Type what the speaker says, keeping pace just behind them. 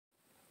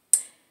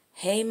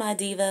Hey my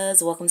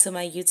divas, welcome to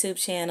my YouTube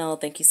channel.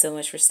 Thank you so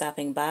much for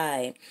stopping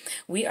by.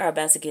 We are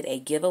about to get a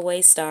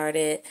giveaway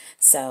started,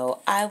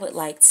 so I would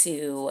like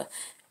to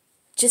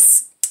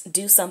just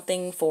do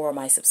something for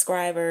my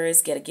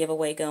subscribers, get a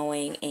giveaway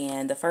going,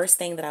 and the first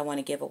thing that I want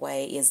to give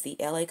away is the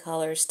LA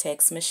Colors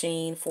Text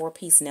Machine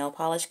 4-piece nail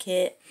polish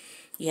kit.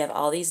 You have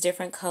all these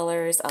different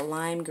colors, a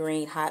lime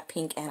green, hot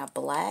pink, and a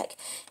black,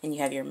 and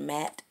you have your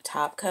matte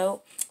top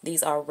coat.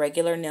 These are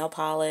regular nail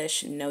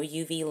polish, no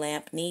UV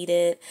lamp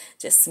needed,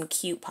 just some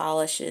cute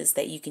polishes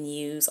that you can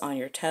use on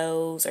your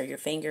toes or your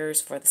fingers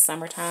for the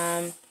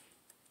summertime.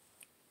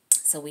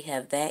 So we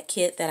have that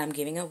kit that I'm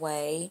giving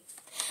away.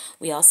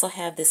 We also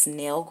have this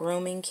nail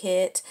grooming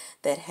kit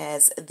that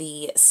has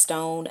the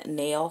stone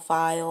nail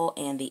file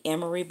and the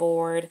emery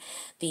board,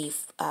 the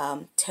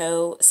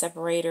toe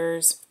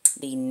separators,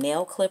 the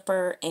nail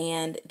clipper,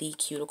 and the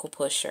cuticle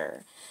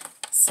pusher.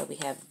 So we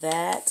have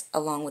that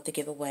along with the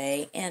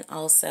giveaway, and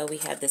also we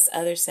have this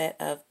other set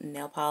of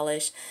nail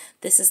polish.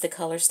 This is the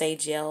Color Stay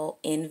Gel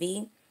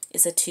Envy.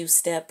 It's a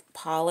two-step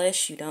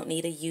polish. You don't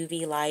need a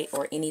UV light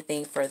or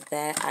anything for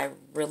that. I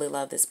really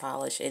love this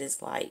polish. It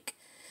is like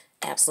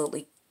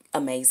absolutely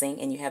amazing,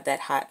 and you have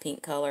that hot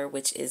pink color,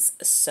 which is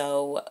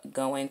so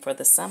going for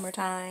the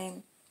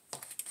summertime.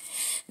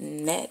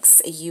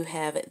 Next, you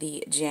have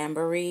the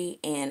Jamboree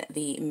and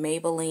the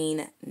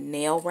Maybelline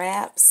nail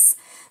wraps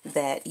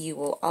that you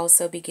will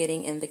also be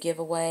getting in the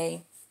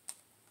giveaway.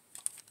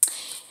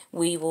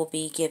 We will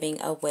be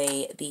giving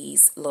away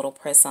these little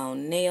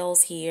press-on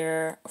nails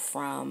here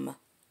from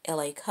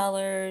LA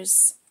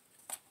Colors.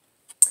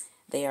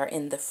 They are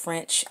in the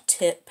French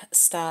tip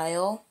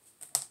style.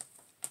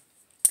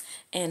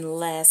 And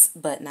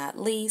last but not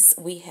least,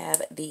 we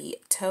have the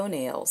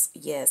toenails.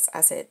 Yes,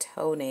 I said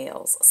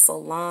toenails.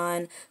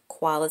 Salon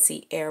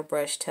quality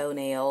airbrush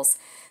toenails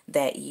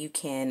that you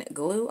can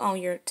glue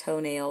on your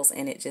toenails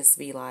and it just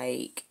be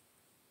like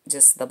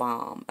just the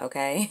bomb,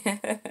 okay?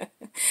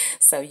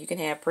 So you can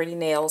have pretty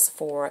nails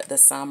for the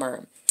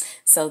summer.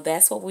 So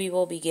that's what we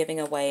will be giving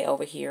away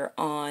over here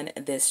on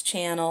this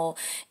channel,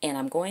 and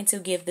I'm going to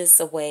give this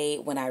away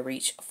when I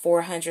reach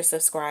 400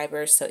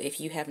 subscribers. So if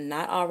you have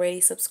not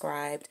already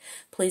subscribed,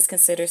 please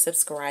consider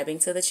subscribing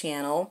to the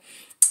channel.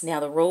 Now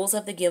the rules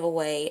of the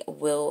giveaway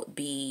will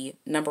be,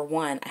 number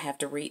one, I have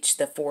to reach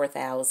the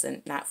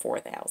 4,000, not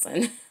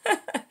 4,000,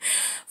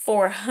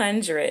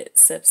 400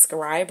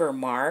 subscriber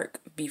mark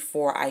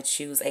before I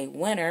choose a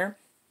winner.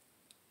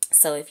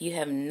 So if you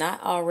have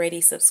not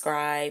already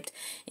subscribed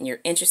and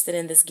you're interested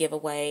in this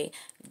giveaway,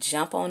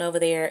 jump on over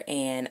there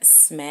and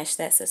smash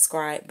that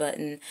subscribe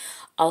button.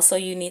 Also,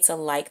 you need to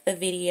like the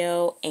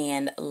video,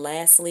 and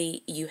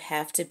lastly, you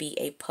have to be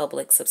a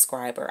public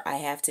subscriber. I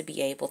have to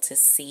be able to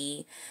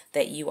see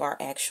that you are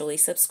actually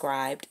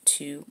subscribed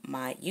to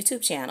my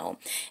YouTube channel,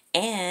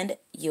 and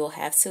you'll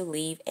have to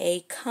leave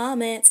a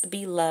comment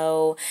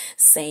below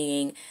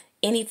saying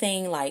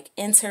anything like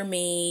enter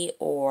me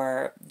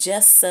or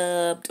just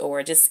subbed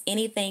or just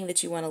anything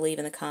that you want to leave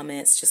in the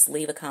comments. Just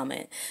leave a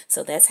comment.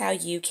 So that's how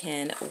you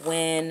can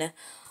win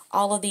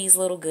all of these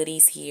little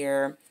goodies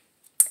here,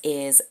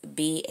 is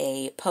be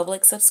a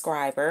public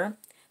subscriber,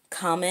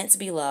 comment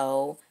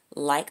below,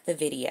 like the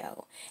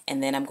video,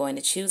 and then I'm going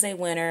to choose a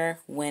winner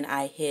when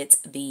I hit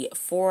the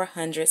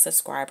 400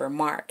 subscriber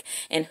mark.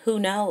 And who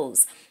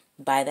knows,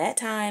 by that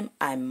time,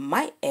 I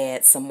might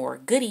add some more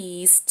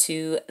goodies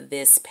to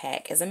this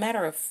pack. As a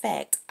matter of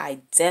fact, I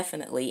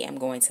definitely am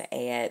going to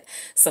add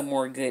some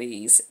more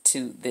goodies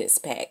to this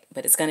pack,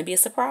 but it's going to be a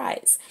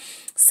surprise.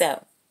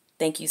 So,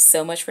 thank you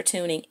so much for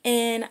tuning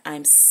in.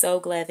 I'm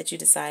so glad that you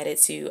decided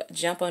to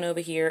jump on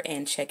over here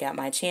and check out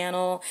my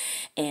channel.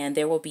 And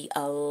there will be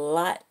a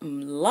lot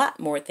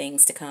more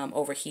things to come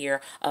over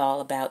here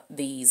all about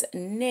these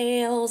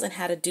nails and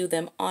how to do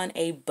them on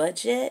a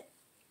budget.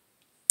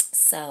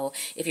 So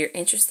if you're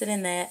interested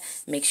in that,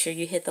 make sure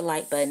you hit the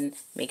like button,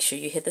 make sure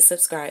you hit the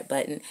subscribe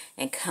button,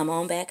 and come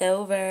on back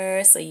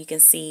over so you can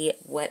see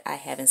what I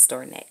have in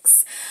store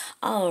next.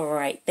 All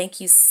right,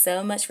 thank you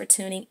so much for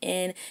tuning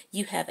in.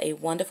 You have a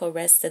wonderful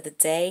rest of the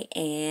day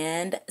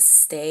and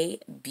stay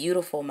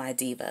beautiful, my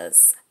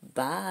divas.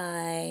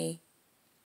 Bye.